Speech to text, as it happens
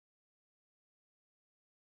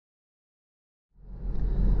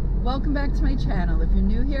Welcome back to my channel. If you're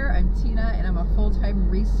new here, I'm Tina and I'm a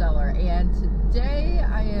full-time reseller, and today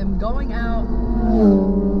I am going out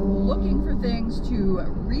looking for things to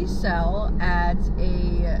resell at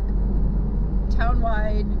a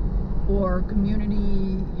townwide or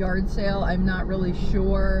community yard sale. I'm not really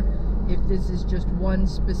sure if this is just one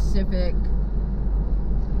specific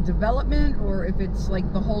development or if it's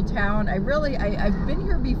like the whole town. I've been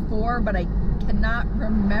here before, but I cannot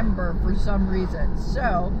remember for some reason.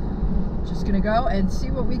 So just gonna go and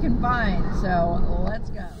see what we can find. So let's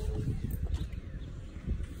go.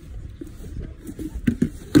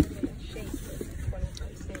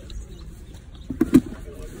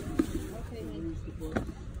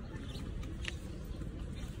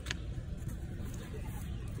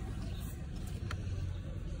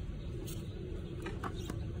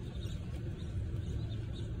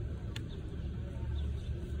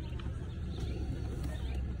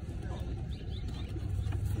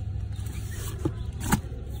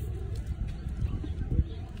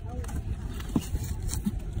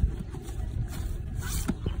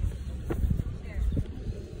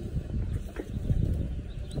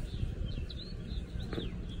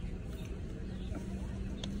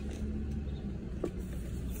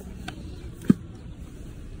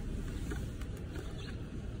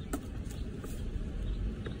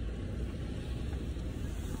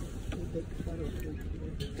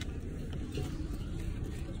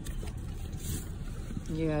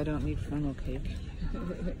 Yeah, I don't need funnel cake.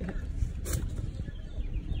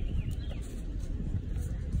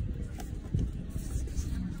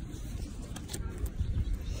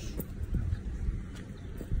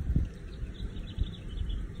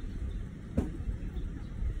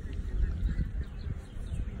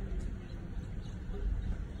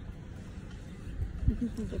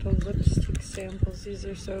 Little lipstick samples. These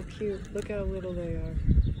are so cute. Look how little they are.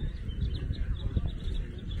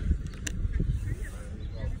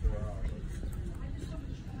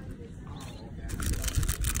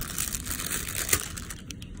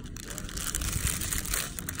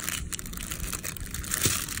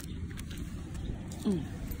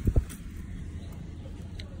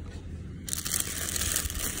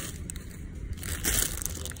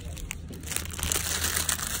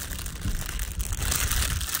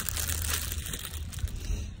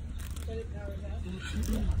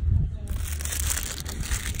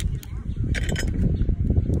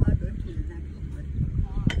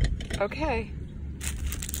 Okay.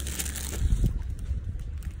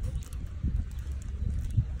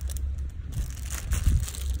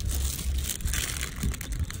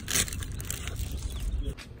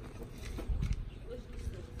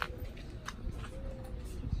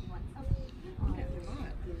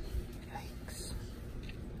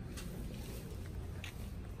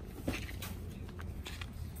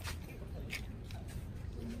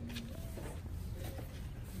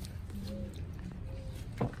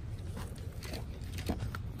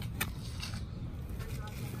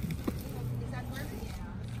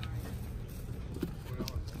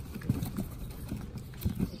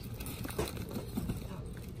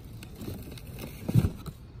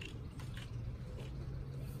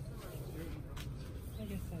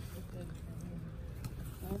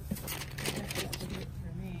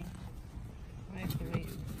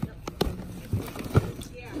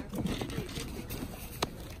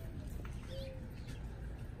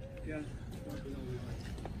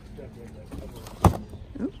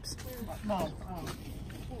 Oops. No.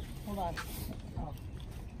 Hold on. Oh.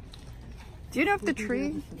 Do you know if the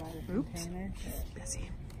tree? Oops. Busy.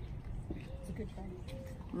 It's a good try.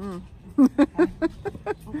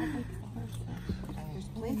 There's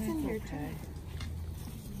plates in here too.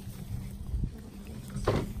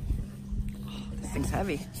 Oh, this thing's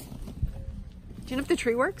heavy. Do you know if the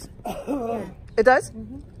tree works? It does?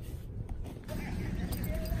 Mm-hmm.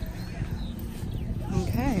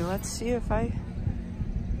 Okay, let's see if I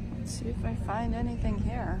find anything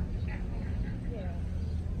here.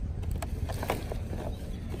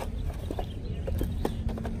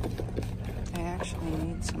 I actually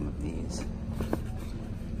need some of these.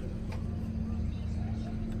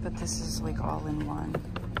 But this is like all in one,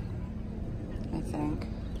 I think.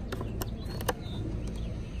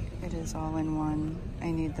 It is all in one.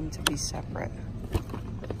 I need them to be separate.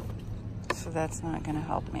 So that's not gonna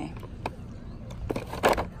help me.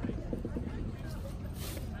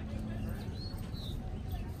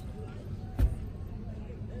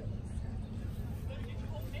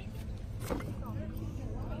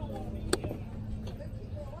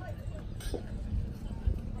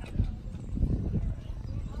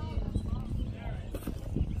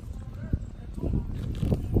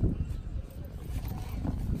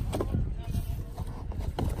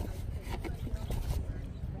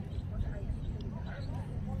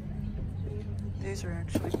 Those are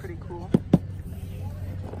actually pretty cool.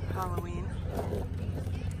 Halloween.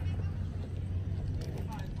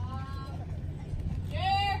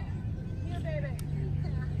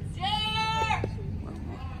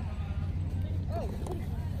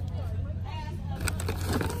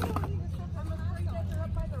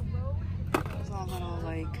 There's all little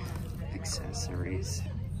like accessories.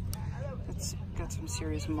 It's got some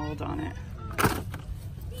serious mold on it.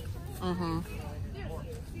 Mm-hmm.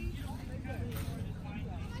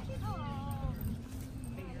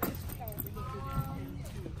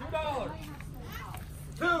 $2.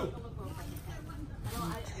 Two.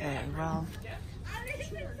 Okay, well,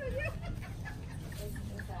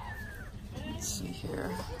 let's see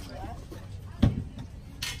here.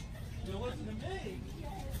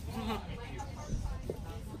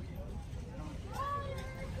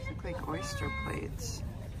 Look like oyster plates.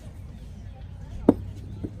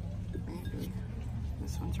 Maybe.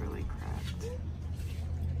 This one's really cracked.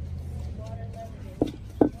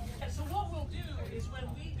 So what we'll do is when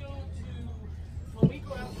we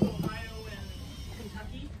go out to Ohio and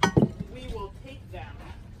Kentucky, we will take them.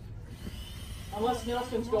 Unless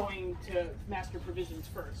Nelson's going to Master Provisions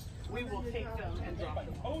first, we will take them and drop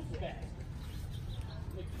them. Post bag.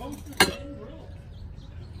 The coaster's in grill.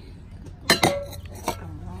 A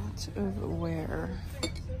lot of wear.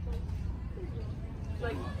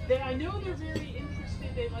 Like I know they're very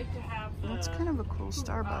interested. They like to have. That's kind of a cool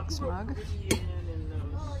Starbucks mug. And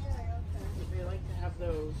those. They like to have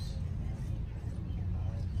those.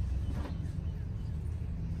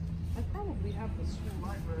 I probably have the school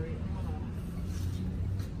library. I'm gonna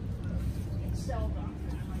Excel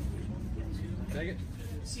document. I might be able to get to. Take it.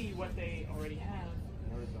 See what they already have.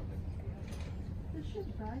 There should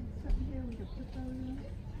be something here we can put those in.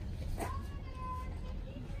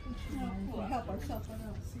 We'll help ourselves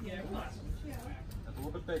out. Yeah, we'll have some. That's a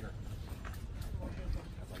little bit bigger.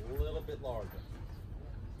 That's a little bit larger.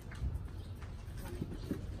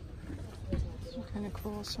 Some kind of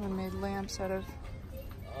cool. Someone made lamps out of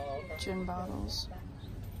gin bottles.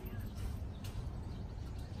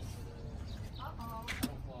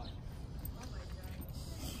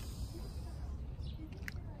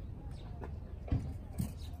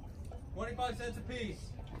 $0.25 a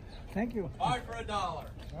piece. Thank you. Buy for $1. All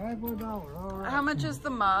right, for $1. All right. How much is the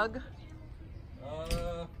mug?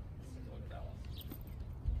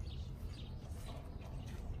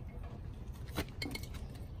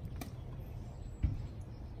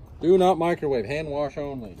 Do not microwave. Hand wash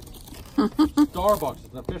only. Starbucks.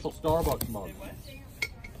 It's an official Starbucks mug.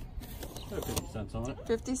 50 cents on it.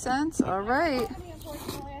 50 cents? All right.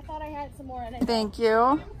 Unfortunately, I thought I had some more in it. Thank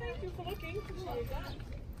you. Thank you for looking. Appreciate that.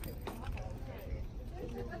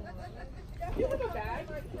 You have a bag.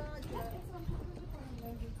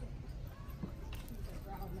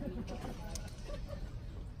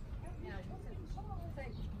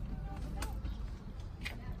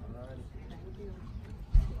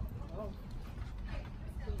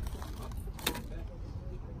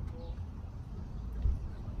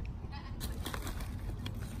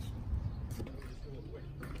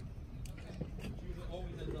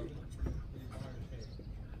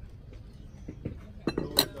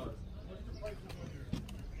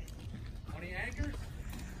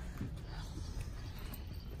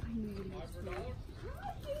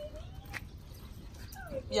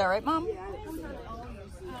 Yeah, right, Mom?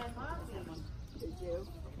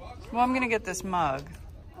 Well, I'm gonna get this mug.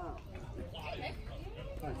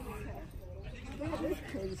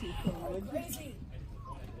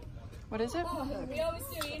 What is it? We always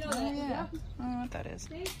do, you know Oh, that. yeah. I don't know what that is.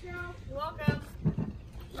 Thanks, Joe. You're welcome.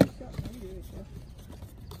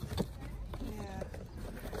 Yeah.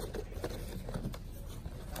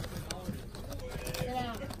 Sit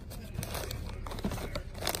down.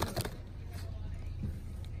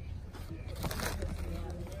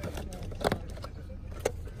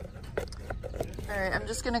 All right, I'm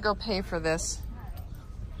just gonna go pay for this.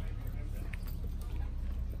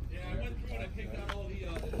 Yeah, I went through and I picked out all the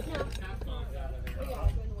half bombs out of there.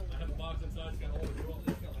 I have a box inside. It's got all the drill.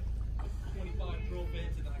 It's got like 25 drill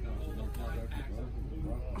bits, and then I got all the 5 packs of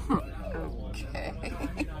Okay.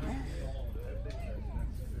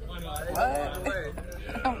 What?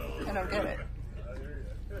 I don't get it.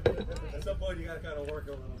 At some point, you gotta kind of work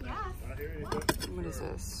a little bit. What is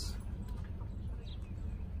this?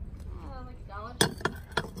 Like a dollar. I don't know.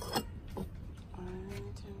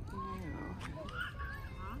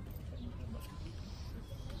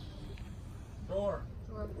 Sure.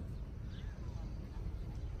 Sure.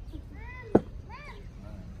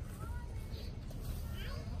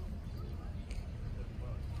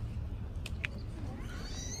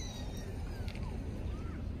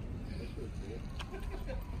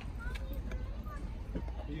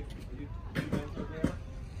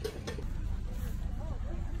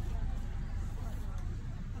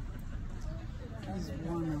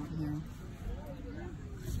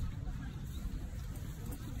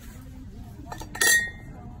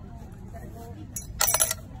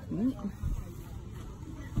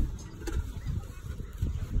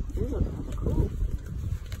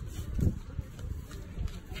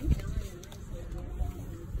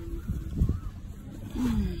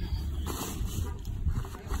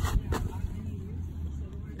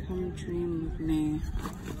 Company.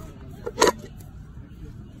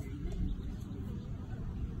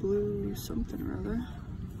 Blue something or other.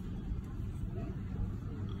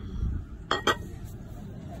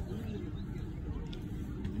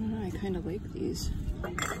 I kind of like these. I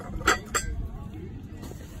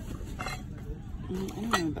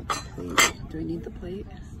don't know about the plate. Do I need the plate?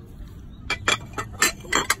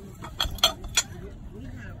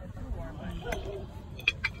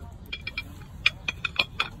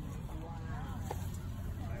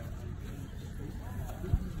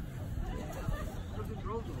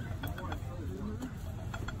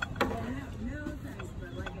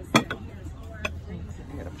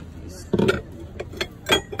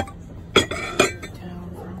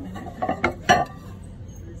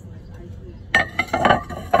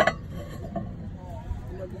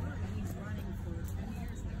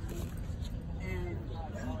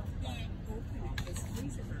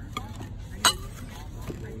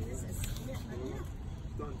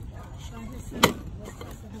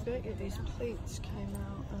 I bet you these plates came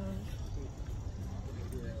out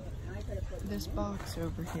of this box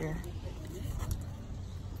over here.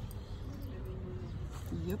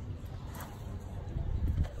 Yep.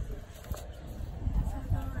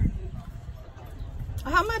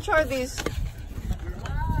 How much are these?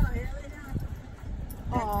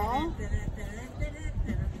 Aww.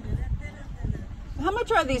 How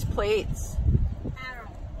much are these plates?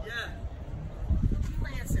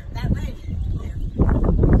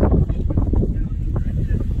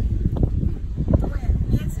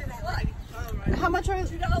 How much are $2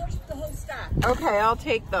 for the whole stack? Okay, I'll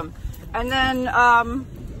take them. And then, how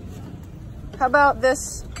about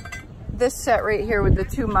this set right here with the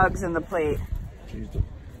 2 mugs and the plate?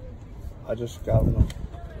 I just got them.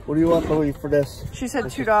 What do you want, Louie, for this? She said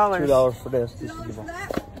 $2. $2 for this. $2 for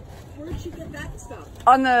that? Where'd she get that stuff?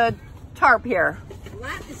 On the tarp here.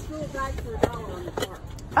 That is still a bag for $1 on the tarp.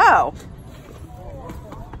 Oh.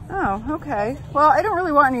 Oh, okay. Well, I don't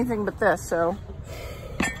really want anything but this, so.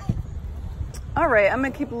 All right, I'm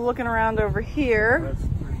gonna keep looking around over here.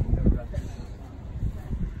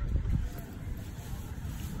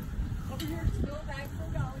 Over here, it's still a bag for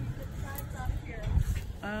 $1. You can try it out here.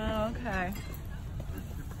 Oh, okay.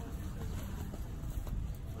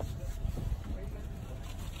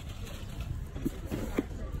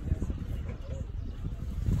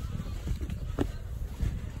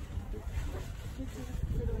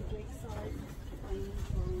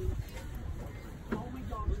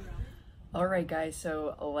 All right, guys,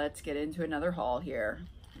 so let's get into another haul here.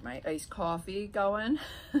 My iced coffee going.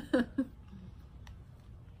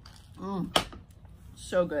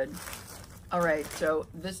 So good. All right, so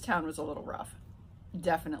this town was a little rough.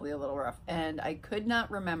 Definitely a little rough. And I could not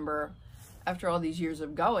remember, after all these years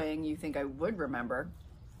of going, you think I would remember,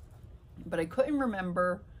 but I couldn't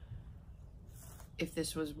remember if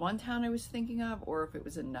this was one town I was thinking of or if it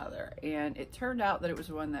was another. And it turned out that it was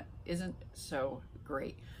one that isn't so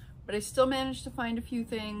great. But I still managed to find a few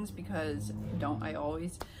things because don't I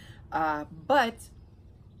always? But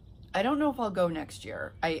I don't know if I'll go next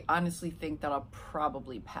year. I honestly think that I'll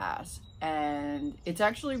probably pass. And it's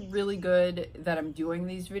actually really good that I'm doing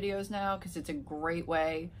these videos now because it's a great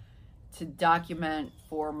way to document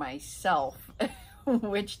for myself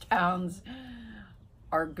which towns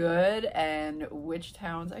are good and which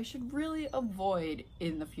towns I should really avoid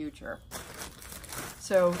in the future.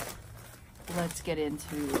 So let's get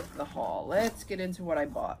into the haul. Let's get into what I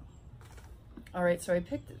bought. All right, so I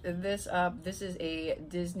picked this up. This is a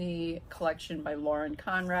Disney collection by Lauren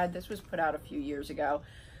Conrad. This was put out a few years ago.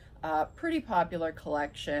 Pretty popular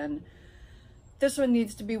collection. This one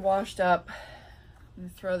needs to be washed up. I'm gonna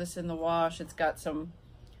throw this in the wash. It's got some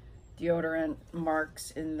deodorant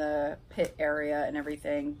marks in the pit area and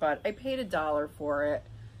everything, but I paid $1 for it.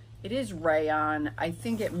 It is rayon. I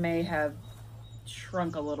think it may have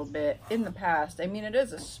shrunk a little bit in the past. I mean, it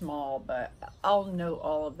is a small, but I'll note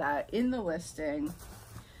all of that in the listing.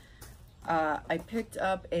 I picked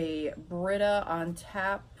up a Brita on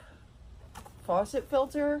tap faucet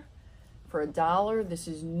filter for $1. This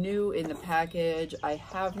is new in the package. I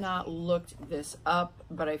have not looked this up,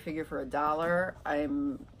 but I figure for $1,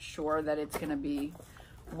 I'm sure that it's gonna be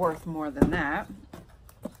worth more than that.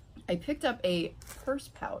 I picked up a purse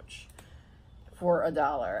pouch for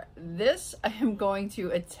 $1. This I am going to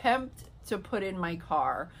attempt to put in my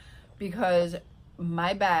car because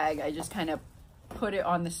my bag, I just kind of put it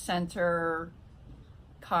on the center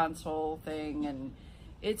console thing and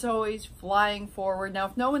it's always flying forward. Now,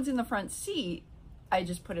 if no one's in the front seat, I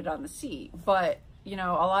just put it on the seat. But, you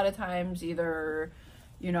know, a lot of times either,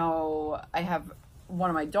 you know, I have one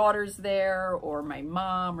of my daughters there or my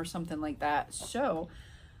mom or something like that. So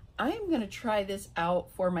I'm going to try this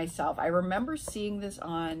out for myself. I remember seeing this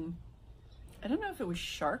on, I don't know if it was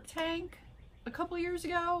Shark Tank a couple years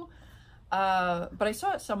ago, but I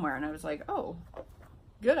saw it somewhere and I was like, oh,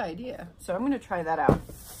 good idea. So I'm going to try that out.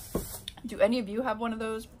 Do any of you have one of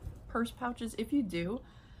those purse pouches? If you do,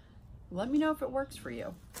 let me know if it works for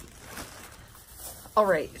you. All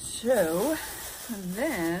right, so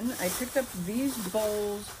then I picked up these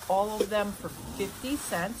bowls, all of them for 50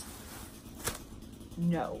 cents.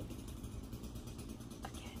 No.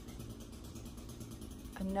 Again.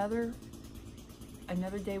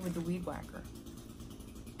 Another day with the weed whacker.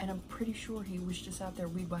 And I'm pretty sure he was just out there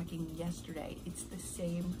weed whacking yesterday. It's the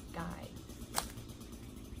same guy.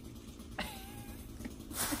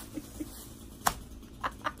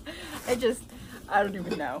 I don't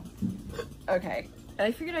even know. Okay. And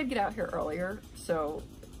I figured I'd get out here earlier, so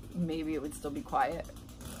maybe it would still be quiet.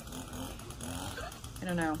 I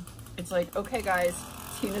don't know. It's like, okay guys,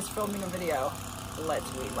 Tina's filming a video.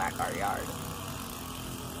 Let's weed whack our yard.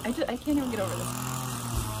 I can't even get over this.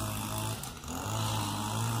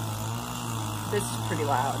 This is pretty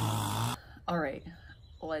loud. All right,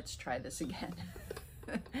 let's try this again.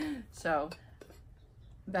 So,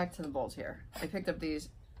 back to the bowls here. I picked up these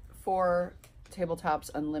 4 Tabletops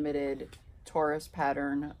Unlimited Taurus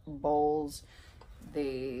pattern bowls.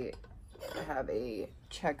 They have a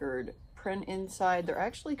checkered print inside. They're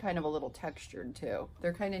actually kind of a little textured too.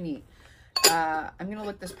 They're kind of neat. I'm gonna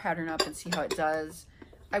look this pattern up and see how it does.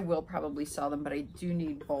 I will probably sell them, but I do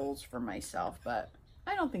need bowls for myself, but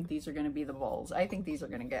I don't think these are gonna be the bowls. I think these are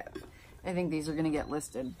gonna get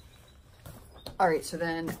listed. All right, so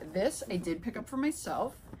then this I did pick up for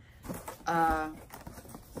myself. I'm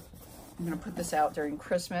gonna put this out during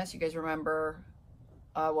Christmas. You guys remember,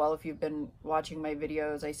 well, if you've been watching my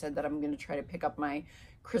videos, I said that I'm gonna try to pick up my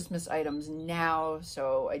Christmas items now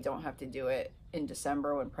so I don't have to do it in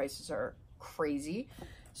December when prices are crazy.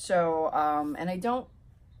 So, and I don't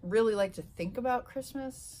really like to think about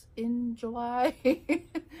Christmas in July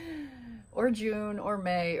or June or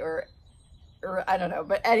May or I don't know,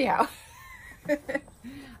 but anyhow,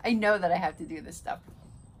 I know that I have to do this stuff.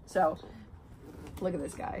 So look at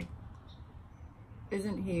this guy.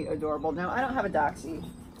 Isn't he adorable? Now, I don't have a Doxy,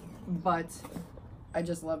 but I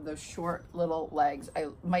just love those short little legs.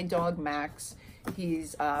 My dog, Max,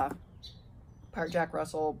 he's part Jack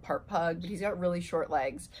Russell, part pug, but he's got really short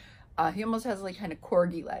legs. He almost has like kind of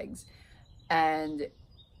corgi legs, and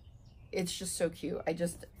it's just so cute. I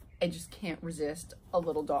just can't resist a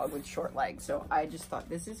little dog with short legs. So I just thought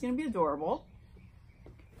this is going to be adorable.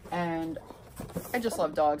 And I just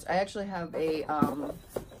love dogs. I actually have a,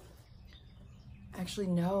 actually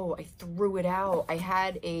no, I threw it out. I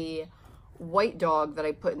had a white dog that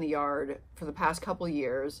I put in the yard for the past couple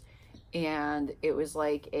years, and it was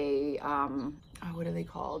like a, oh, what are they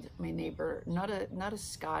called? My neighbor, not a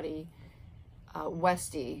Scotty,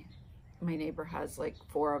 Westie. My neighbor has like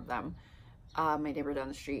 4 of them. My neighbor down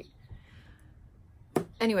the street.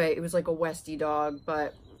 Anyway, it was like a Westie dog,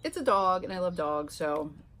 but it's a dog and I love dogs.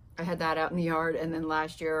 So I had that out in the yard. And then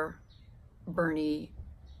last year, Bernie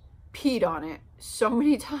peed on it so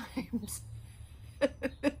many times.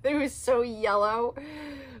 It was so yellow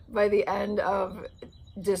by the end of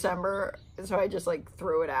December. So I just like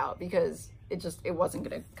threw it out because it wasn't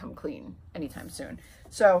going to come clean anytime soon.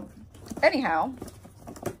 So anyhow,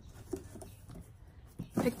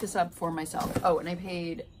 picked this up for myself. Oh, and I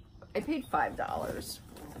paid $5.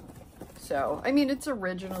 So, I mean, it's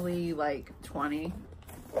originally like 20.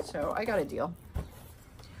 So I got a deal.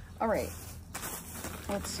 All right.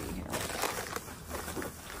 Let's see here.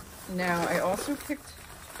 Now, I also picked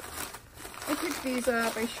these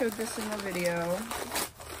up. I showed this in the video,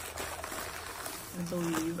 I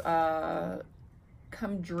believe.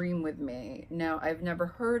 Come Dream With Me. Now, I've never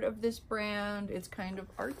heard of this brand. It's kind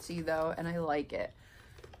of artsy though, and I like it.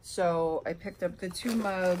 So I picked up the 2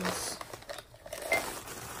 mugs.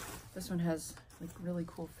 This one has like really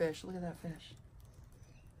cool fish. Look at that fish.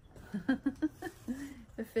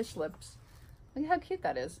 The fish lips. Look how cute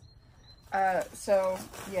that is. So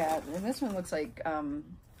yeah, and this one looks like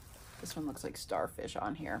starfish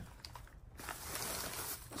on here.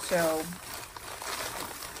 So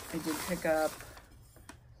I did pick up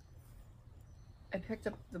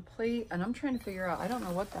the plate, and I'm trying to figure out, I don't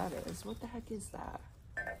know what that is. What the heck is that?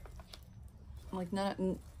 Like not,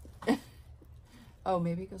 oh,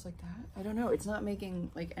 maybe it goes like that. I don't know. It's not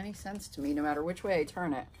making like any sense to me no matter which way I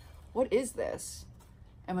turn it. What is this?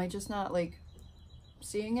 Am I just not like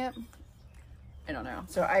seeing it? I don't know.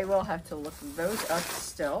 So I will have to look those up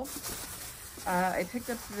still. I picked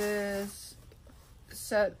up this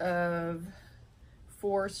set of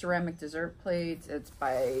 4 ceramic dessert plates. It's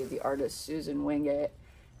by the artist Susan Wingate.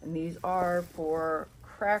 And these are for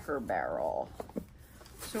Cracker Barrel.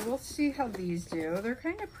 So we'll see how these do. They're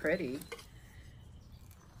kind of pretty.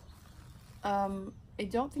 I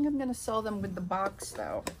don't think I'm going to sell them with the box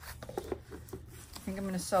though. I think I'm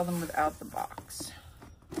going to sell them without the box,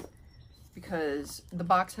 because the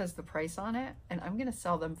box has the price on it, and I'm going to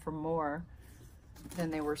sell them for more than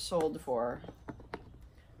they were sold for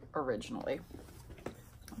originally,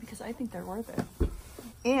 because I think they're worth it.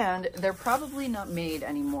 And they're probably not made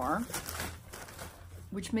anymore,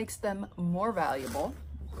 which makes them more valuable.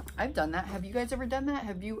 I've done that. Have you guys ever done that?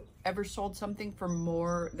 Have you ever sold something for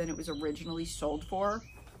more than it was originally sold for?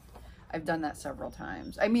 I've done that several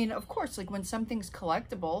times. I mean, of course, like when something's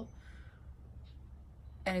collectible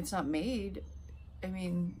and it's not made, I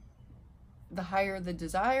mean, the higher the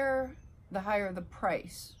desire, the higher the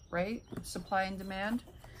price, right? Supply and demand.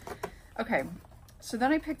 Okay, so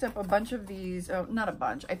then I picked up a bunch of these, oh, not a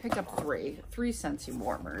bunch, I picked up three Scentsy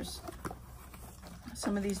warmers.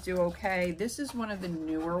 Some of these do okay. This is one of the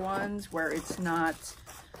newer ones where it's not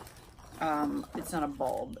a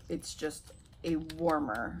bulb. It's just a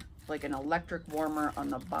warmer, like an electric warmer on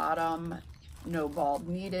the bottom. No bulb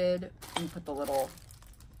needed. You put the little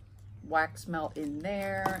wax melt in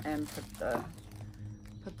there and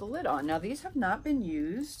put the lid on. Now these have not been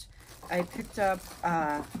used. I picked up,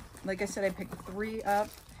 like I said, I picked 3 up,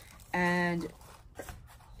 and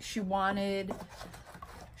she wanted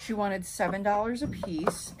 $7 a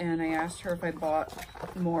piece, and I asked her if I bought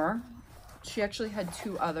more. She actually had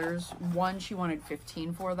 2 others. One she wanted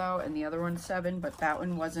 15 for though, and the other one 7, but that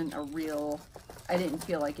one wasn't a real, I didn't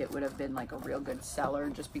feel like it would have been like a real good seller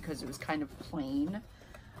just because it was kind of plain.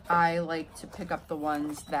 I like to pick up the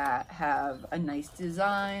ones that have a nice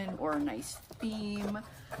design or a nice theme,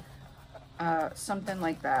 something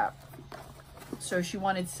like that. So she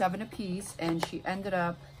wanted 7 a piece, and she ended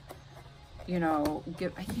up, you know,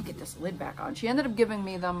 I can't get this lid back on. She ended up giving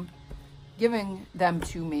them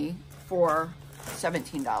to me for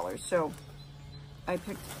 $17. So I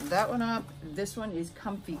picked that one up. This one is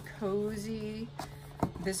Comfy Cozy.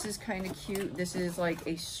 This is kind of cute. This is like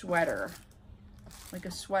a sweater,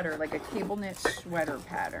 like a cable knit sweater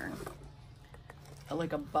pattern,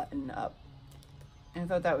 like a button up. And I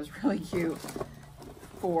thought that was really cute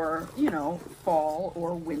for, you know, fall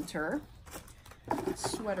or winter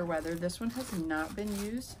sweater weather. This one has not been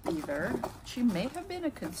used either. She may have been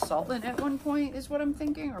a consultant at one point is what I'm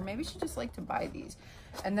thinking, or maybe she just liked to buy these.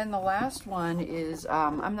 And then the last one is,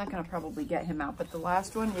 I'm not going to probably get him out, but the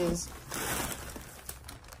last one is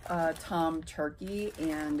Tom Turkey,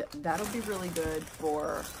 and that'll be really good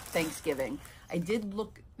for Thanksgiving. I did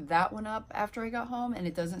look that one up after I got home, and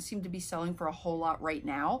it doesn't seem to be selling for a whole lot right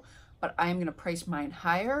now, but I'm going to price mine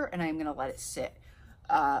higher, and I'm going to let it sit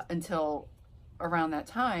until around that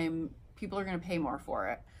time. People are going to pay more for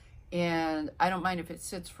it, and I don't mind if it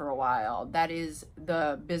sits for a while. That is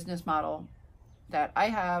the business model that I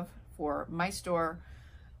have for my store.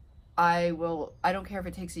 I don't care if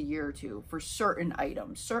it takes a year or two for certain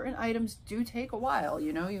items. Certain items do take a while,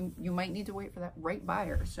 you know, you might need to wait for that right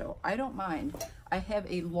buyer. So I don't mind. I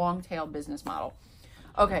have a long tail business model.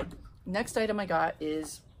 Okay, next item I got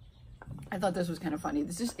is, I thought this was kind of funny.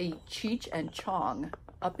 This is a Cheech and Chong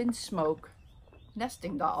Up in Smoke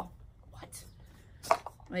nesting doll. What?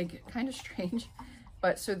 Like, kind of strange.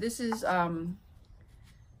 But so this is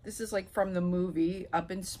like from the movie Up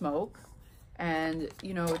in Smoke. And,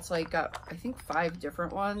 you know, it's like, I think 5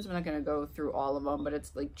 different ones. I'm not going to go through all of them, but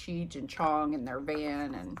it's like Cheech and Chong and their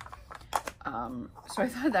van. And so I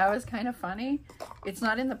thought that was kind of funny. It's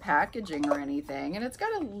not in the packaging or anything. And it's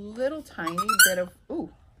got a little tiny bit of, sorry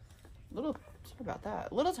about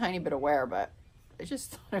that. A little tiny bit of wear, but I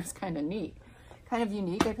just thought it was kind of neat. Kind of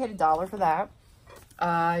unique. I paid $1 for that.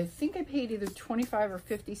 I think I paid either 25 or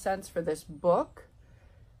 50 cents for this book.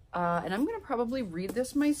 And I'm going to probably read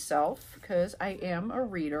this myself because I am a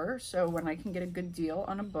reader. So when I can get a good deal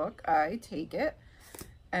on a book, I take it.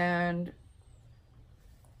 And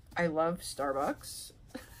I love Starbucks.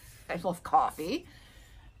 I love coffee.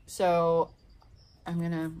 So I'm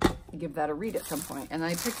going to give that a read at some point. And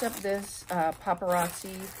I picked up this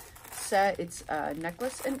paparazzi set. It's a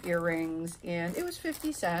necklace and earrings, and it was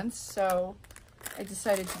 50 cents. So I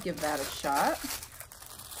decided to give that a shot.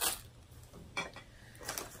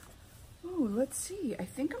 Oh, let's see. I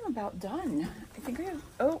think I'm about done. I think I have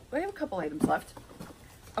a couple items left.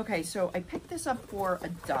 Okay, so I picked this up for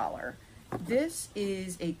 $1. This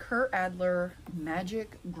is a Kurt Adler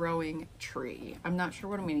magic growing tree. I'm not sure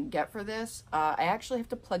what I'm going to get for this. I actually have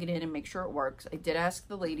to plug it in and make sure it works. I did ask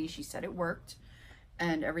the lady. She said it worked.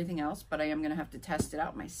 and everything else, but I am gonna have to test it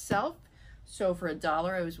out myself. So for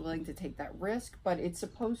 $1, I was willing to take that risk, but it's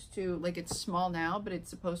supposed to, like, it's small now, but it's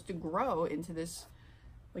supposed to grow into this,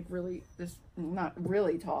 like, really, this, not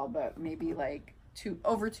really tall, but maybe like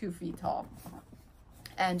over 2 feet tall.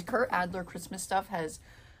 And Kurt Adler Christmas stuff has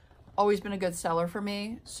always been a good seller for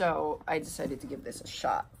me, so I decided to give this a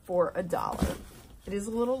shot for $1. It is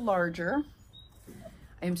a little larger.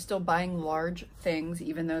 I am still buying large things,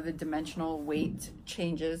 even though the dimensional weight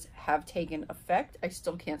changes have taken effect. I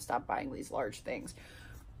still can't stop buying these large things.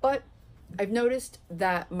 But I've noticed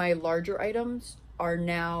that my larger items are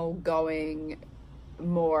now going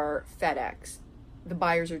more FedEx. The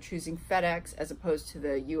buyers are choosing FedEx as opposed to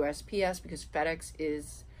the USPS because FedEx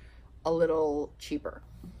is a little cheaper.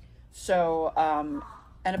 So,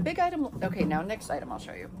 and a big item, okay, now next item I'll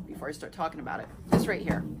show you before I start talking about it. This right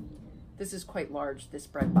here. This is quite large, this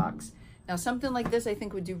bread box. Now something like this I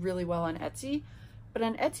think would do really well on Etsy, but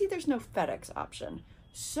on Etsy there's no FedEx option.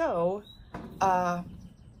 So I'm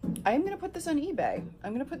gonna put this on eBay.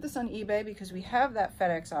 I'm gonna put this on eBay because we have that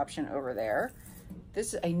FedEx option over there.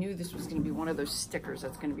 This, I knew this was gonna be one of those stickers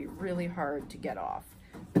that's gonna be really hard to get off.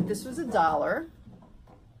 But this was $1,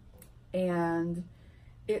 and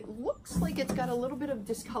it looks like it's got a little bit of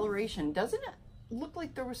discoloration. Doesn't it look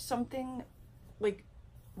like there was something like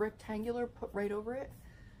rectangular put right over it,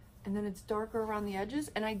 and then it's darker around the edges?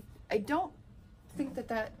 And I don't think that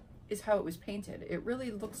that is how it was painted. It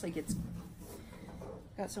really looks like it's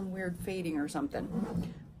got some weird fading or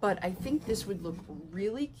something. But I think this would look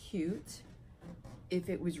really cute if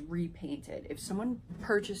it was repainted. If someone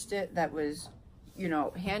purchased it that was, you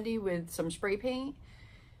know, handy with some spray paint,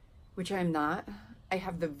 which I'm not. I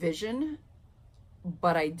have the vision,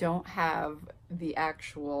 but I don't have the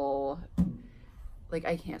actual, like,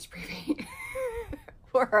 I can't spray paint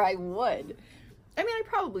where I would. I mean, I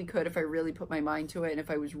probably could if I really put my mind to it and if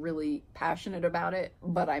I was really passionate about it,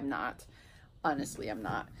 but I'm not. Honestly, I'm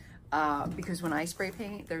not. Because when I spray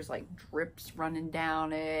paint, there's like drips running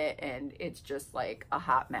down it and it's just like a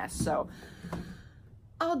hot mess. So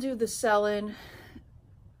I'll do the selling.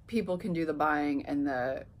 People can do the buying and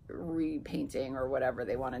the repainting or whatever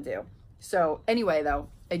they want to do. So anyway, though,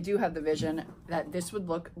 I do have the vision that this would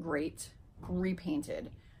look great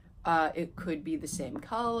repainted. It could be the same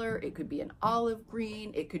color. It could be an olive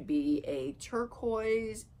green. It could be a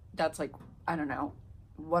turquoise. That's like, I don't know,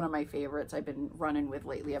 one of my favorites I've been running with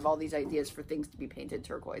lately. I have all these ideas for things to be painted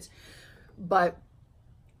turquoise, but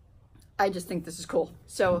I just think this is cool.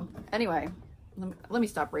 So anyway, let me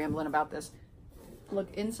stop rambling about this.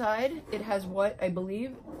 Look inside, it has what I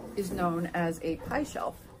believe is known as a pie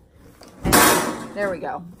shelf. And there we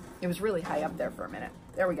go. It was really high up there for a minute.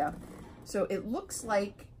 There we go. So it looks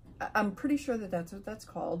like, I'm pretty sure that that's what that's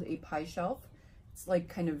called, a pie shelf. It's like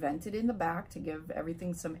kind of vented in the back to give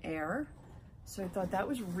everything some air. So I thought that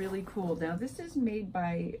was really cool. Now this is made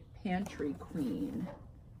by Pantry Queen.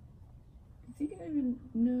 I think I even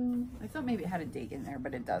know, I thought maybe it had a date in there,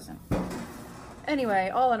 but it doesn't. Anyway,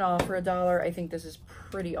 all in all, for $1, I think this is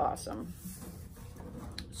pretty awesome.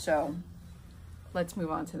 So let's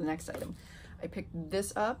move on to the next item. I picked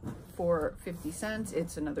this up for 50 cents.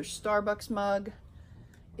 It's another Starbucks mug.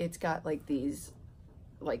 It's got like these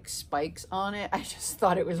like spikes on it. I just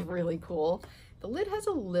thought it was really cool. The lid has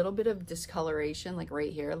a little bit of discoloration, like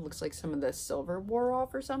right here. It looks like some of the silver wore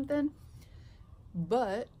off or something,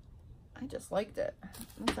 but I just liked it.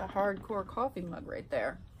 It's a hardcore coffee mug right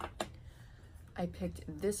there. I picked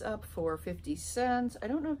this up for 50 cents. I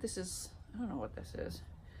don't know if this is, I don't know what this is.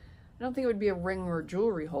 I don't think it would be a ring or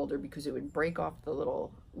jewelry holder because it would break off the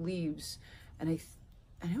little leaves. And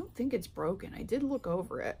I don't think it's broken. I did look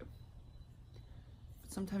over it.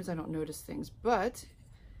 Sometimes I don't notice things, but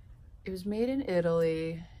it was made in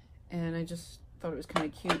Italy and I just thought it was kind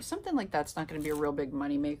of cute. Something like that's not going to be a real big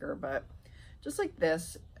money maker, but just like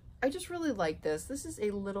this, I just really like this. This is a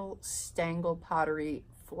little Stangle pottery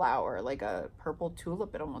flower, like a purple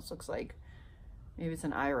tulip. It almost looks like, maybe it's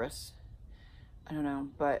an iris. I don't know,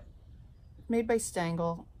 but made by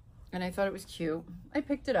Stangle, and I thought it was cute. I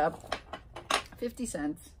picked it up, 50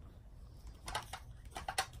 cents.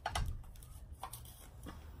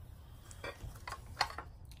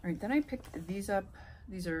 All right, then I picked these up.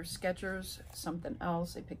 These are Skechers, something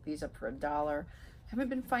else. I picked these up for $1. Haven't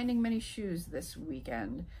been finding many shoes this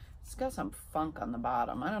weekend. It's got some funk on the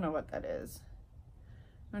bottom. I don't know what that is.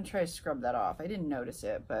 I'm gonna try to scrub that off. I didn't notice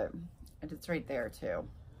it, but it's right there too.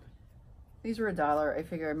 These were $1. I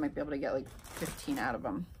figure I might be able to get like 15 out of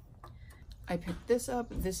them. I picked this up.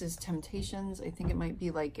 This is Temptations. I think it might be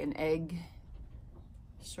like an egg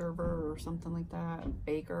server or something like that,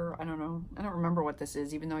 baker, I don't know. I don't remember what this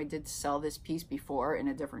is, even though I did sell this piece before in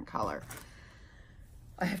a different color.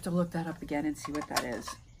 I have to look that up again and see what that is.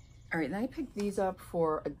 All right, then I picked these up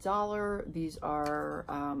for $1. These are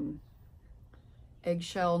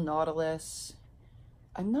eggshell nautilus.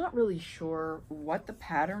 I'm not really sure what the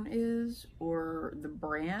pattern is or the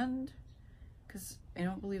brand, because I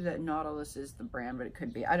don't believe that Nautilus is the brand, but it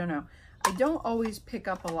could be. I don't know. I don't always pick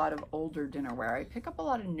up a lot of older dinnerware. I pick up a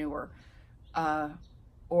lot of newer.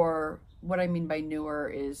 Or what I mean by newer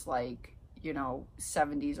is like, you know,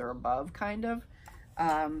 70s or above kind of.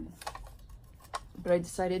 But I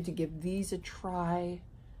decided to give these a try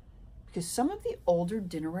because some of the older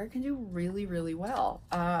dinnerware can do really, really well.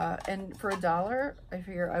 And for $1, I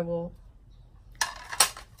figure I will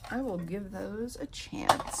give those a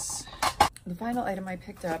chance. The final item I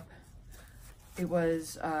picked up, it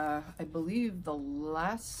was, I believe the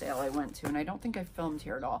last sale I went to, and I don't think I filmed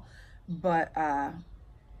here at all, but,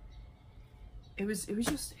 it was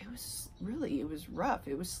rough.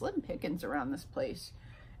 It was slim pickings around this place.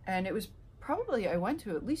 And it was probably, I went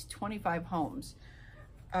to at least 25 homes.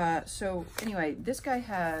 So anyway, this guy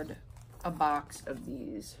had a box of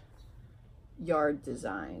these yard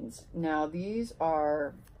designs. Now these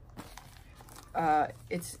are,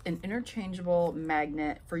 it's an interchangeable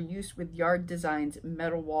magnet for use with yard designs,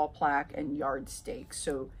 metal wall plaque, and yard stakes.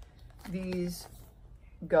 So these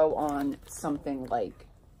go on something like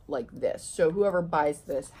this. So whoever buys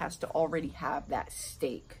this has to already have that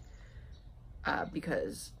stake,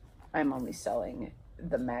 because I'm only selling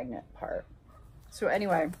the magnet part. So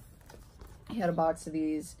anyway, he had a box of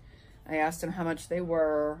these. I asked him how much they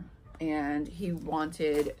were, and he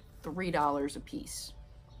wanted $3 a piece.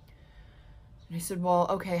 And I said, well,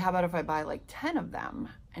 okay, how about if I buy like 10 of them?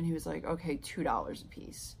 And he was like, okay, $2 a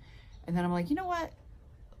piece. And then I'm like, you know what?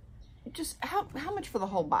 Just how much for the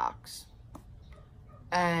whole box?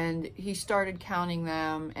 And he started counting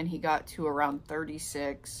them, and he got to around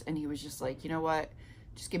 36, and he was just like, you know what?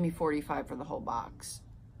 Just give me 45 for the whole box.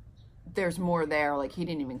 There's more there. Like, he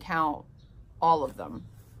didn't even count all of them.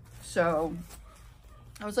 So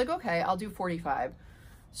I was like, okay, I'll do 45.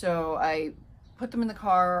 So I put them in the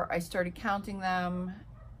car. I started counting them,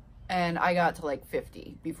 and I got to like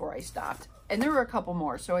 50 before I stopped. And there were a couple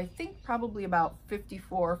more. So I think probably about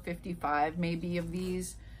 54, 55 maybe of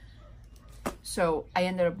these. So I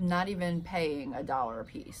ended up not even paying $1 a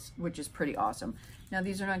piece, which is pretty awesome. Now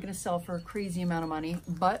these are not going to sell for a crazy amount of money,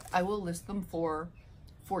 but I will list them for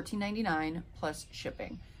 $14.99 plus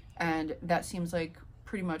shipping. And that seems like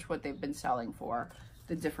pretty much what they've been selling for,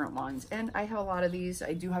 the different ones. And I have a lot of these.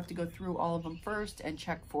 I do have to go through all of them first and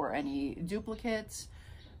check for any duplicates.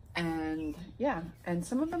 And yeah, and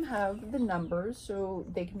some of them have the numbers, so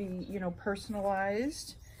they can be, you know,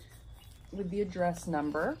 personalized with the address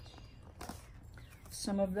number.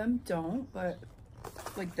 Some of them don't, but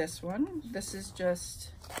like this one, this is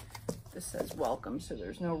just, this says welcome, so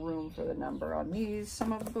there's no room for the number on these.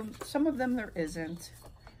 Some of them there isn't.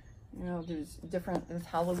 You know, there's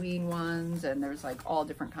Halloween ones, and there's like all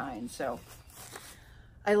different kinds. So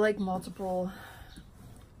I like multiple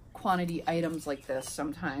quantity items like this.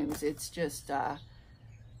 Sometimes it's just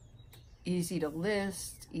easy to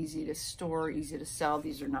list, easy to store, easy to sell.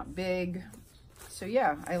 These are not big. So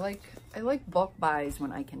yeah, I like bulk buys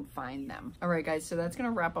when I can find them. All right, guys, so that's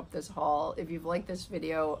gonna wrap up this haul. If you've liked this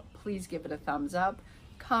video, please give it a thumbs up,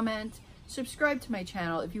 comment, subscribe to my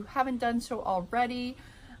channel. If you haven't done so already,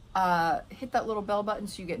 hit that little bell button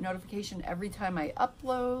so you get notification every time I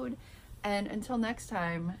upload. And until next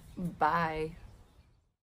time, bye.